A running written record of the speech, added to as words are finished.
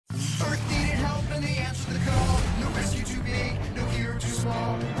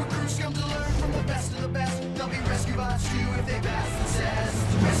small. Recruits come to learn from the best of the best. They'll be rescue bots too if they pass the test.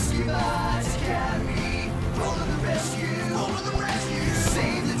 Rescue Bots Academy. Roll to the rescue. Roll to the rescue.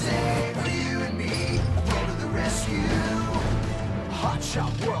 Save the day for you and me. Roll to the rescue.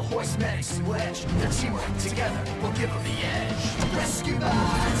 Hotshot, Whirl, Hoist, Medics, and Wedge. Their teamwork together will give them the edge. Rescue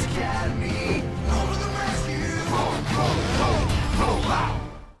Bots Academy. Roll to the rescue. Roll out.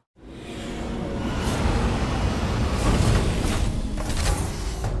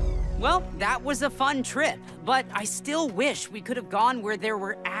 Well, that was a fun trip, but I still wish we could have gone where there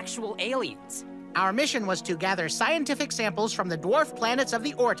were actual aliens. Our mission was to gather scientific samples from the dwarf planets of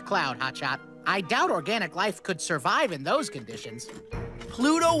the Oort cloud, Hotshot. I doubt organic life could survive in those conditions.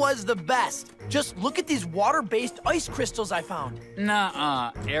 Pluto was the best. Just look at these water-based ice crystals I found.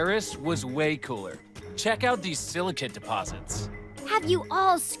 Nuh-uh, Eris was way cooler. Check out these silicate deposits. Have you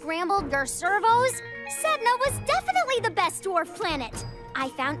all scrambled your servos? Sedna was definitely the best dwarf planet. I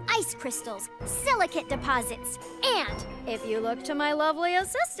found ice crystals, silicate deposits, and if you look to my lovely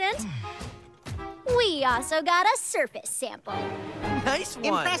assistant, we also got a surface sample. Nice one.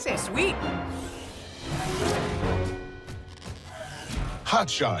 Impressive. Sweet.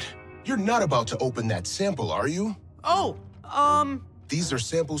 Hotshot, you're not about to open that sample, are you? Oh, These are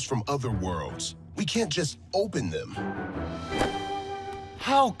samples from other worlds. We can't just open them.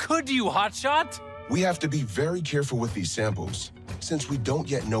 How could you, Hotshot? We have to be very careful with these samples, since we don't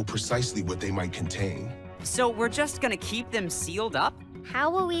yet know precisely what they might contain. So we're just gonna keep them sealed up? How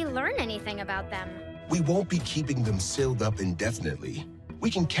will we learn anything about them? We won't be keeping them sealed up indefinitely.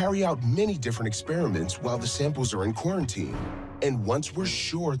 We can carry out many different experiments while the samples are in quarantine. And once we're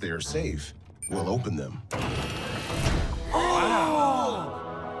sure they're safe, we'll open them.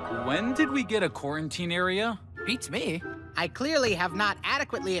 Wow! When did we get a quarantine area? beats me. I clearly have not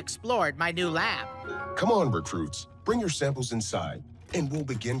adequately explored my new lab. Come on, recruits. Bring your samples inside, and we'll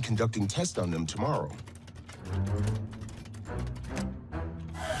begin conducting tests on them tomorrow.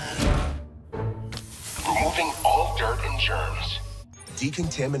 Removing all dirt and germs.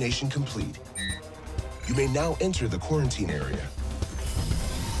 Decontamination complete. You may now enter the quarantine area.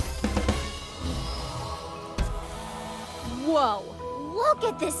 Whoa, look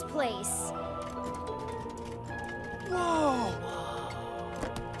at this place. Whoa!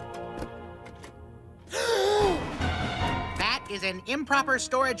 That is an improper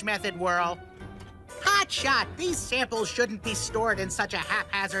storage method, Whirl. Hotshot, these samples shouldn't be stored in such a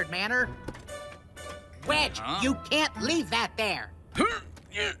haphazard manner. Wedge, you can't leave that there.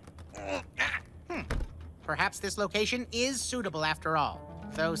 Perhaps this location is suitable after all,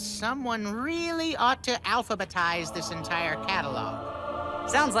 though someone really ought to alphabetize this entire catalog.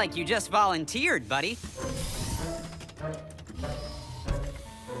 Sounds like you just volunteered, buddy.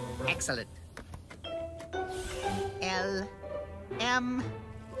 Excellent. L M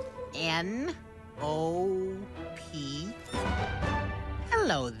N O P.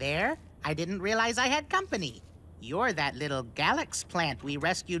 Hello there. I didn't realize I had company. You're that little Galax plant we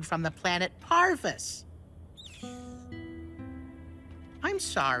rescued from the planet Parvus. I'm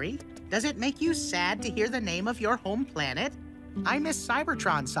sorry. Does it make you sad to hear the name of your home planet? I miss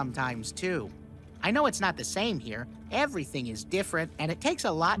Cybertron sometimes, too. I know it's not the same here. Everything is different, and it takes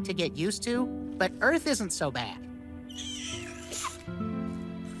a lot to get used to, but Earth isn't so bad.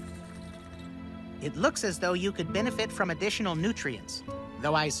 It looks as though you could benefit from additional nutrients,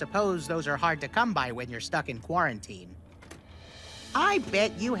 though I suppose those are hard to come by when you're stuck in quarantine. I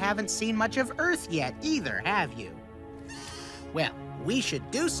bet you haven't seen much of Earth yet either, have you? Well, we should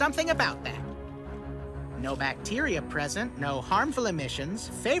do something about that. No bacteria present, no harmful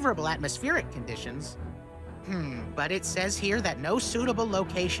emissions, favorable atmospheric conditions. But it says here that no suitable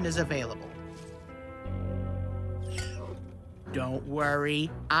location is available. Don't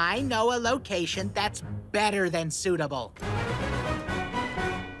worry, I know a location that's better than suitable.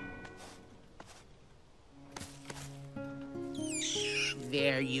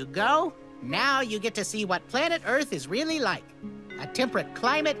 There you go. Now you get to see what planet Earth is really like. A temperate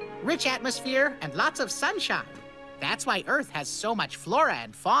climate, rich atmosphere, and lots of sunshine. That's why Earth has so much flora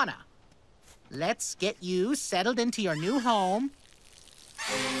and fauna. Let's get you settled into your new home.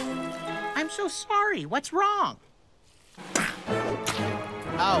 I'm so sorry. What's wrong?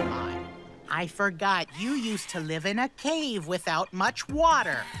 Oh, my. I forgot you used to live in a cave without much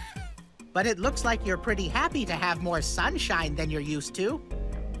water. But it looks like you're pretty happy to have more sunshine than you're used to.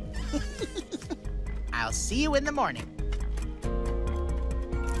 I'll see you in the morning.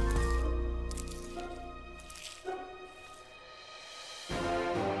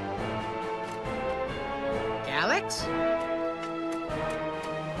 Alex?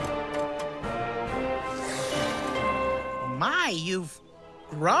 My, you've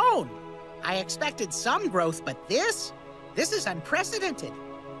Grown? I expected some growth, but this is unprecedented.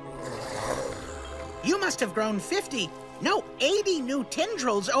 You must have grown 80 new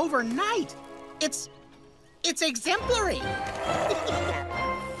tendrils overnight. It's exemplary.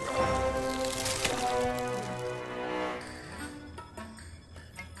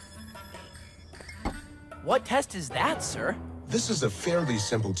 What test is that, sir? This is a fairly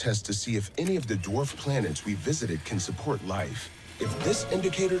simple test to see if any of the dwarf planets we visited can support life. If this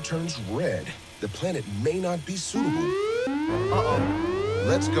indicator turns red, the planet may not be suitable. Uh-oh.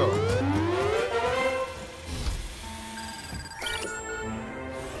 Let's go.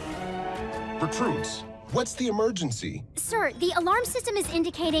 Recruits, what's the emergency? Sir, the alarm system is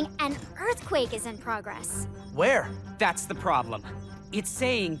indicating an earthquake is in progress. Where? That's the problem. It's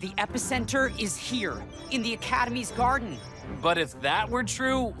saying the epicenter is here, in the Academy's garden. But if that were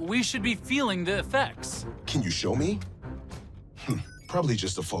true, we should be feeling the effects. Can you show me? Probably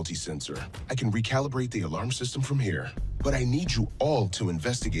just a faulty sensor. I can recalibrate the alarm system from here. But I need you all to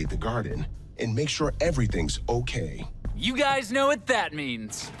investigate the garden and make sure everything's okay. You guys know what that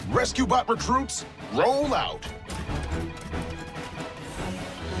means. Rescue bot recruits, roll out!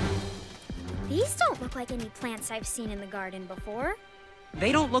 These don't look like any plants I've seen in the garden before.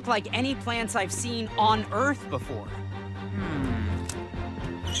 They don't look like any plants I've seen on Earth before.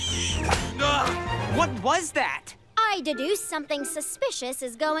 What was that? I deduce something suspicious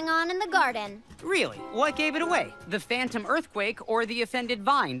is going on in the garden. Really? What gave it away? The phantom earthquake or the offended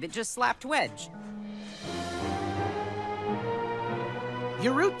vine that just slapped Wedge?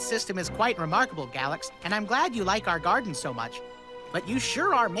 Your root system is quite remarkable, Galax, and I'm glad you like our garden so much. But you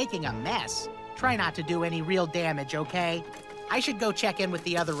sure are making a mess. Try not to do any real damage, okay? I should go check in with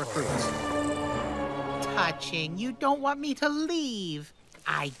the other recruits. Touching, you don't want me to leave.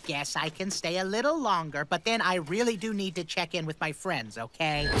 I guess I can stay a little longer, but then I really do need to check in with my friends,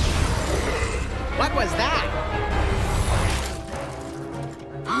 okay? What was that?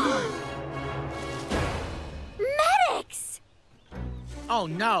 Medics! Oh,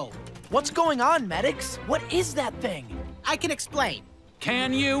 no. What's going on, medics? What is that thing? I can explain.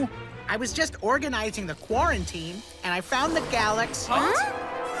 Can you? I was just organizing the quarantine, and I found the Galax. Huh?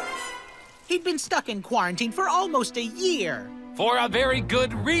 He'd been stuck in quarantine for almost a year. For a very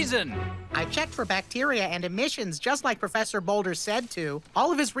good reason. I checked for bacteria and emissions just like Professor Boulder said to.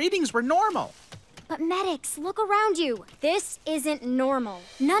 All of his readings were normal. But medics, look around you. This isn't normal.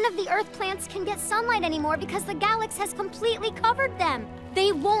 None of the Earth plants can get sunlight anymore because the Galax has completely covered them.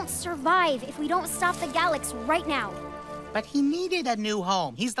 They won't survive if we don't stop the Galax right now. But he needed a new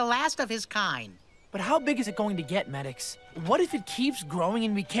home. He's the last of his kind. But how big is it going to get, medics? What if it keeps growing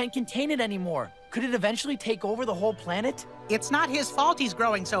and we can't contain it anymore? Could it eventually take over the whole planet? It's not his fault he's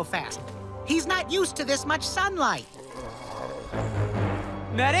growing so fast. He's not used to this much sunlight.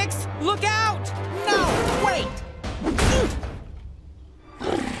 Medics, look out! No, wait!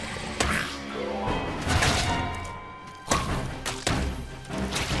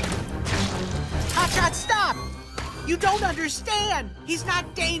 Hotshot, stop! You don't understand. He's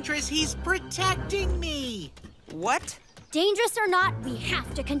not dangerous. He's protecting me. What? Dangerous or not, we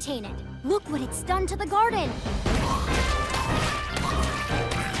have to contain it. Look what it's done to the garden.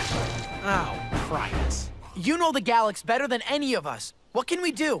 Oh, Christ. You know the Galax better than any of us. What can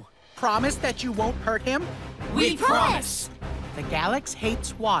we do? Promise that you won't hurt him? We promise! The Galax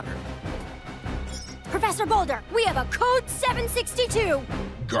hates water. Professor Boulder, we have a code 762.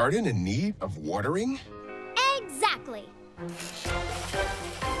 Garden in need of watering? Exactly.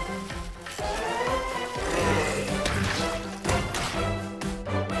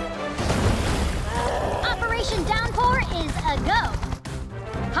 Operation Downpour is a go.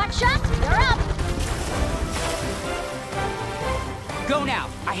 Hotshot, you're up. Go now.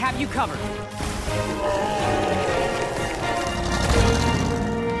 I have you covered.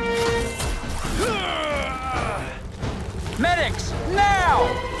 Medics, now!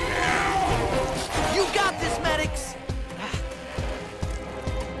 You got this, medics!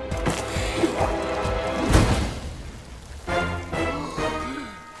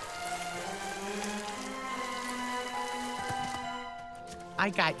 I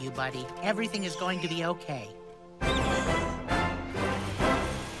got you, buddy. Everything is going to be okay.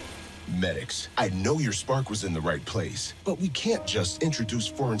 Medics, I know your spark was in the right place, but we can't just introduce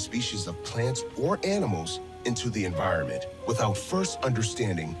foreign species of plants or animals into the environment without first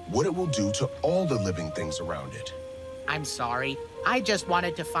understanding what it will do to all the living things around it. I'm sorry. I just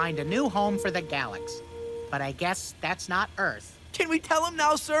wanted to find a new home for the Galax. But I guess that's not Earth. Can we tell him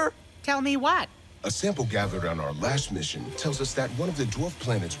now, sir? Tell me what? A sample gathered on our last mission tells us that one of the dwarf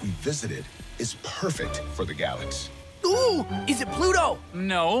planets we visited is perfect for the Galax. Ooh, is it Pluto?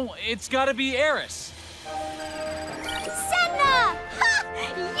 No, it's gotta be Eris. Sedna! Ha!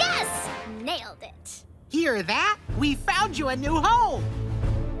 Yes! Nailed it. Hear that? We found you a new home!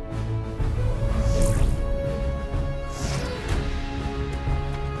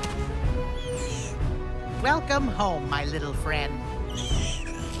 Welcome home, my little friend.